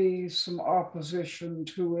to be some opposition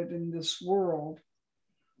to it in this world.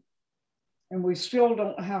 And we still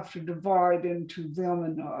don't have to divide into them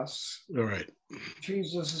and us. All right.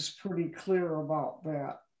 Jesus is pretty clear about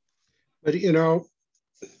that. But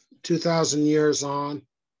 2,000 years on,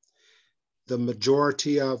 the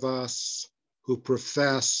majority of us who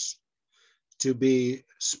profess to be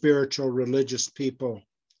spiritual, religious people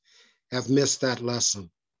have missed that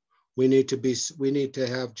lesson. We need to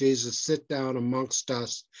have Jesus sit down amongst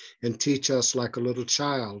us and teach us like a little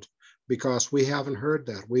child, because we haven't heard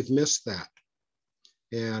that. We've missed that.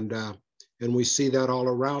 And And we see that all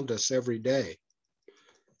around us every day.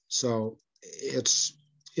 So it's,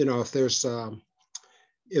 you know, if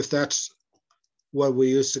that's what we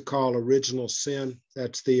used to call original sin,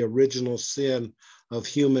 that's the original sin of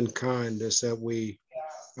humankind, is that we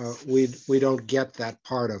don't get that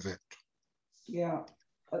part of it. Yeah,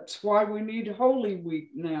 that's why we need Holy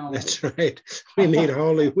Week now. That's right. We need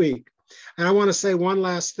Holy Week. And I want to say one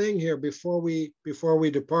last thing here before we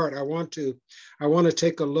depart. I want to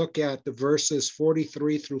take a look at the verses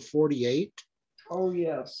 43 through 48. Oh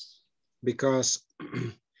yes. Because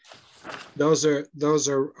those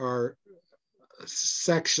are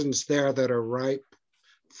sections there that are ripe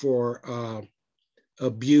for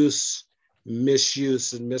abuse,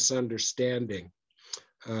 misuse, and misunderstanding.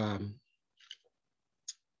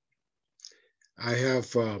 I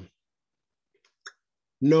have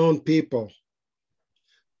known people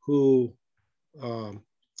who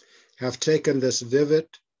have taken this vivid,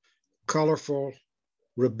 colorful,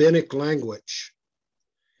 rabbinic language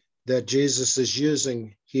that Jesus is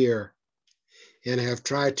using here and have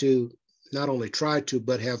tried to, not only tried to,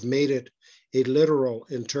 but have made it a literal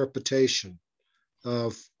interpretation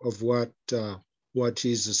of what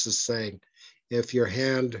Jesus is saying. If your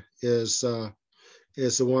hand is the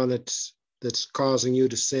one that's causing you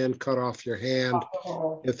to sin, cut off your hand.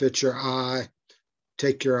 If it's your eye,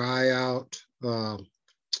 take your eye out.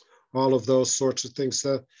 All of those sorts of things.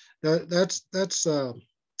 That's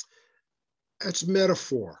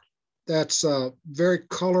metaphor. That's very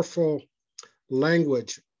colorful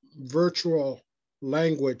language, virtual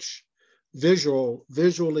language,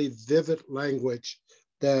 visually vivid language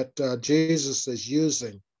that Jesus is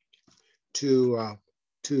using to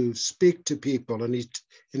speak to people. And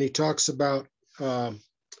he talks about the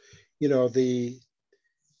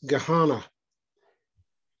Gehenna.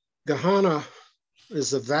 Gehenna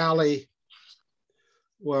is a valley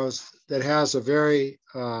that has a very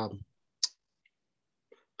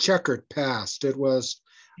checkered past. It was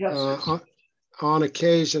on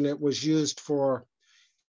occasion it was used for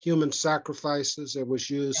human sacrifices. It was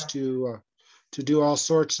used to do all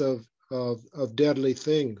sorts of deadly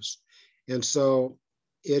things, and so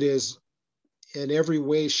it is in every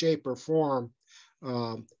way, shape, or form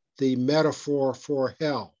the metaphor for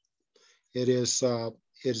hell. It is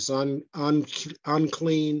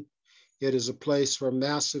unclean. It is a place for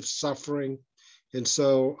massive suffering, and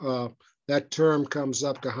so that term comes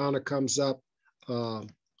up. Gehenna comes up,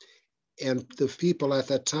 and the people at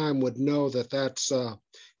that time would know that that's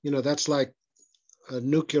like a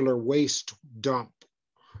nuclear waste dump.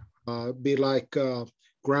 Be like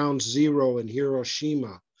ground zero in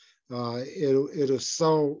Hiroshima. It is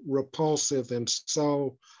so repulsive and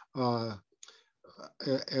so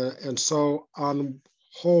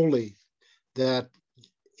unholy that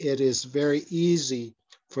it is very easy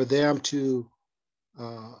for them to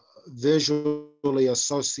visually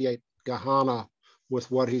associate Gehenna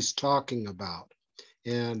with what he's talking about.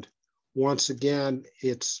 And once again,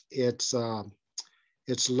 it's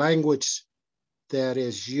language that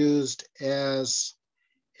is used as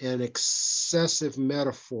an excessive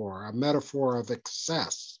metaphor, a metaphor of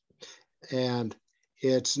excess. And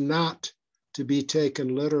it's not to be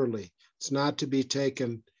taken literally. It's not to be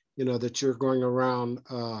taken, that you're going around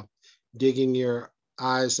digging your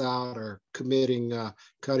eyes out or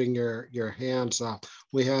cutting your hands off.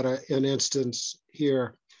 We had an instance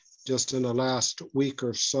here just in the last week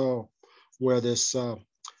or so where this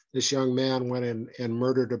young man went and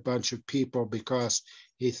murdered a bunch of people because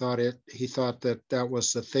he thought that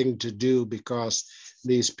was the thing to do because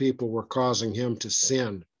these people were causing him to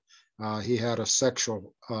sin. He had a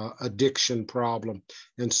sexual addiction problem,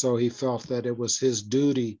 and so he felt that it was his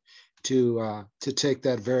duty to take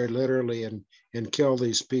that very literally and kill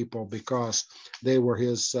these people because they were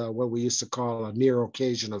his what we used to call a near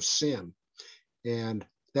occasion of sin. And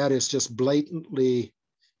that is just blatantly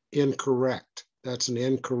incorrect. That's an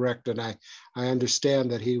incorrect, and I understand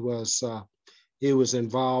that he was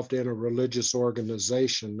involved in a religious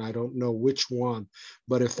organization. I don't know which one,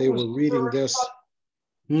 but if they were reading this,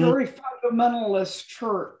 very fundamentalist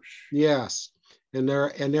church. Yes, and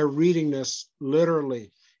they're reading this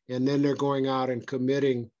literally, and then they're going out and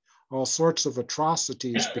committing all sorts of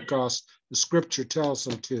atrocities because the scripture tells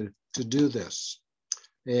them to do this,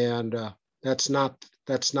 and that's not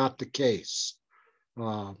the case.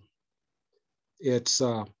 It's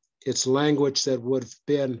language that would have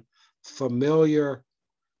been familiar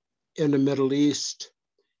in the Middle East,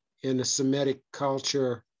 in the Semitic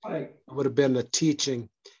culture. Right. It would have been the teaching,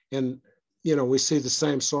 and we see the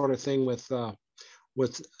same sort of thing with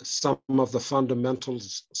some of the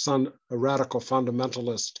fundamentals, some radical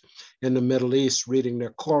fundamentalists in the Middle East reading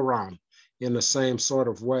their Quran. in the same sort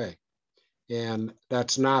of way. And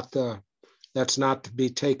that's not to be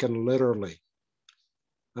taken literally.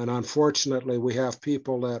 And unfortunately, we have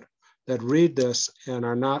people that read this and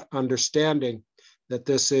are not understanding that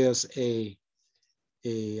this is a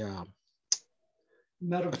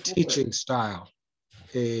teaching style,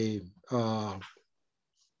 a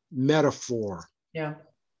metaphor. Yeah.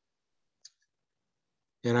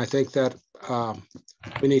 And I think that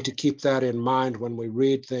we need to keep that in mind when we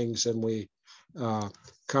read things and we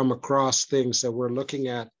come across things that we're looking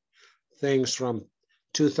at, things from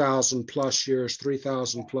 2,000 plus years,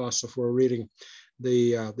 3,000 plus. If we're reading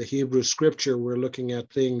the Hebrew scripture, we're looking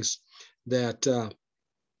at things that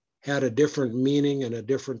had a different meaning and a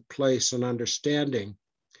different place and understanding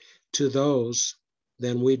to those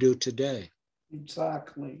than we do today.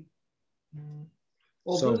 Exactly.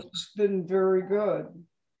 Well, so, this has been very good.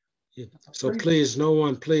 So please, no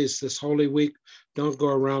one, please, this Holy Week, don't go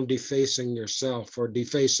around defacing yourself or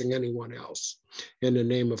defacing anyone else in the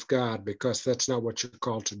name of God, because that's not what you're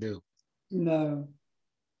called to do. No.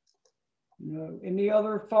 No. Any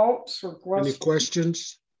other thoughts or questions? Any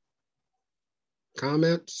questions?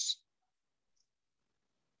 Comments?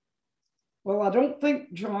 Well, I don't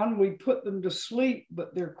think, John, we put them to sleep,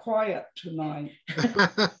 but they're quiet tonight.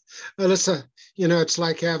 Well, it's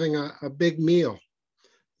like having a big meal.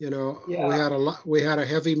 Yeah. We had a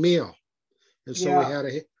heavy meal, and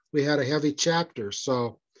so we had a heavy chapter.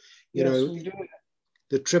 So, we did.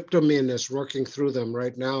 The tryptamine is working through them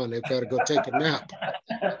right now, and they've got to go take a nap.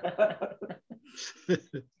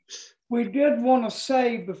 We did want to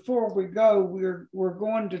say before we go, we're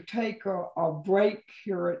going to take a break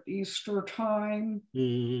here at Easter time.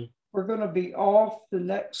 Mm-hmm. We're going to be off the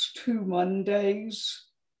next 2 Mondays,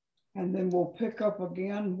 and then we'll pick up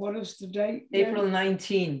again. What is the date? April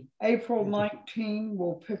 19. April 19,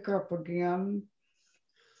 we'll pick up again.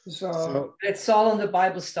 So it's all in the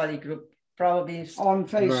Bible study group, probably on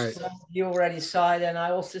Facebook. Right. You already saw it, and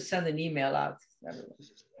I also send an email out.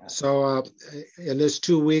 So in this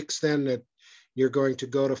 2 weeks, then, that you're going to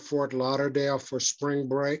go to Fort Lauderdale for spring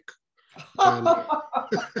break? And...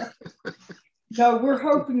 No, we're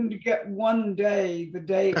hoping to get one day, the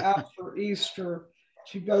day after Easter,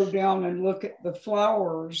 to go down and look at the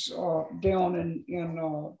flowers down in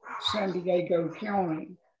San Diego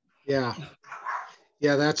County. Yeah,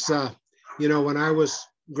 that's, when I was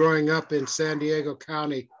growing up in San Diego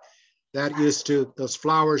County, those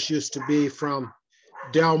flowers used to be from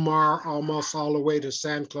Del Mar almost all the way to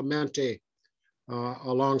San Clemente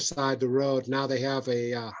alongside the road. Now they have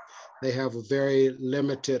a very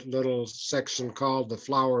limited little section called the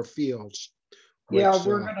Flower Fields. Which,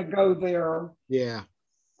 we're going to go there. Yeah.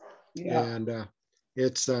 And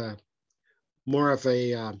it's more of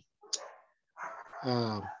a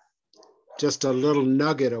just a little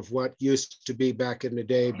nugget of what used to be back in the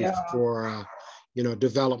day before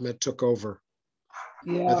development took over.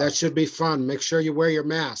 Yeah, but that should be fun. Make sure you wear your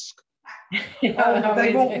mask. They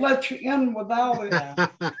won't let you in without it.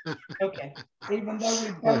 Okay. Even though we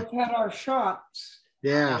both had our shots.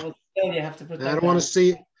 Yeah. You have to put that I don't want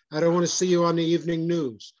to see you on the evening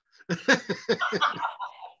news.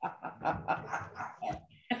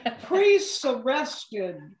 Priests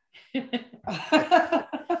arrested.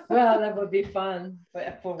 Well, that would be fun.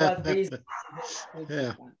 But for what reason?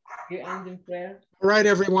 Yeah. You end in prayer. All right,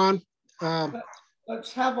 everyone.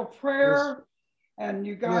 Let's have a prayer, and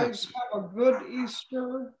you guys have a good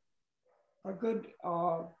Easter, a good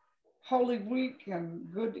Holy Week, and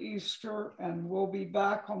good Easter, and we'll be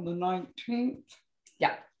back on the 19th.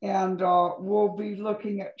 Yeah. And we'll be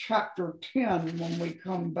looking at chapter 10 when we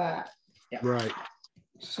come back. Yeah. Right.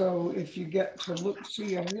 So if you get to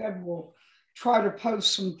see ahead, we'll try to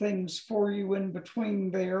post some things for you in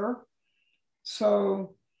between there.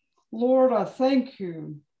 So, Lord, I thank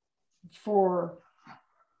you for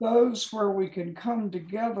those where we can come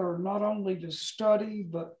together, not only to study,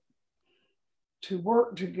 but to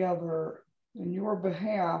work together in your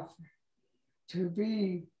behalf, to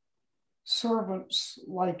be servants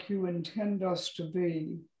like you intend us to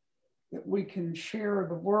be, that we can share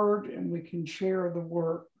the word and we can share the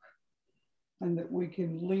work, and that we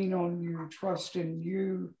can lean on you, trust in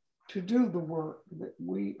you to do the work, that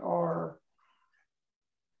we are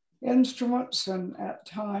instruments, and at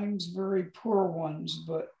times very poor ones,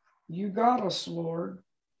 but you got us, Lord.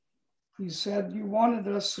 You said you wanted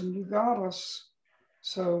us and you got us.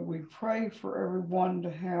 So we pray for everyone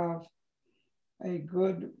to have a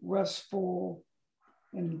good, restful,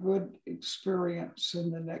 and good experience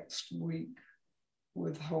in the next week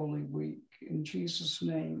with Holy Week. In Jesus'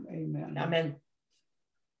 name, amen. Amen.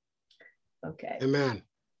 Okay. Amen.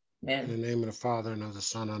 Amen. In the name of the Father, and of the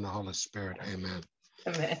Son, and the Holy Spirit. Amen.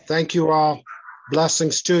 Amen. Thank you all.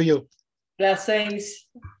 Blessings to you. Blessings.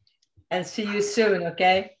 And see you soon,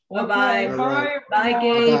 okay? Bye-bye. Okay, Bye. bye, Bye,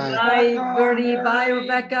 Gabe. Bye. Bye, Bertie. Bye, Mary,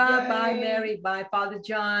 Rebecca. Bye, Dave. Mary. Bye, Father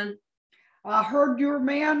John. I heard your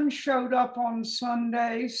man showed up on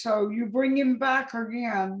Sunday, so you bring him back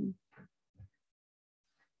again.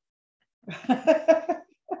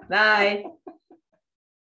 Bye.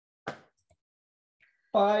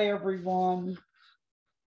 Bye, everyone.